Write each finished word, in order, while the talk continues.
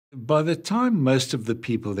By the time most of the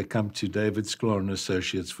people that come to David Sklar and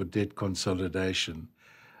Associates for debt consolidation,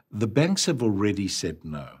 the banks have already said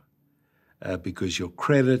no because your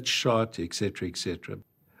credit's shot, et cetera, et cetera.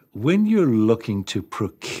 When you're looking to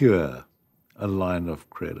procure a line of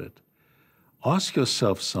credit, ask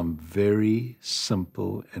yourself some very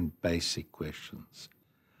simple and basic questions.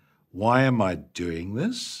 Why am I doing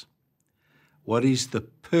this? What is the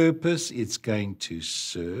purpose it's going to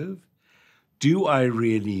serve? Do I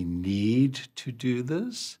really need to do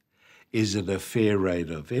this? Is it a fair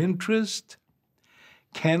rate of interest?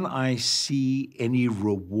 Can I see any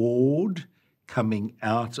reward coming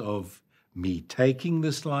out of me taking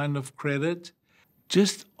this line of credit?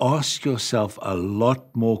 Just ask yourself a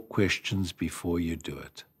lot more questions before you do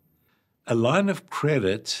it. A line of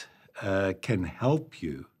credit can help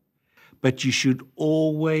you, but you should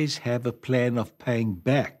always have a plan of paying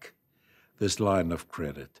back this line of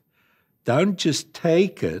credit. Don't just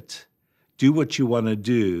take it, do what you want to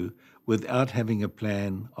do without having a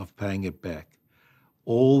plan of paying it back.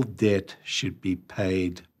 All debt should be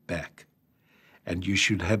paid back, and you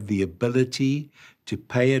should have the ability to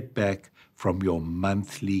pay it back from your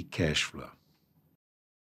monthly cash flow.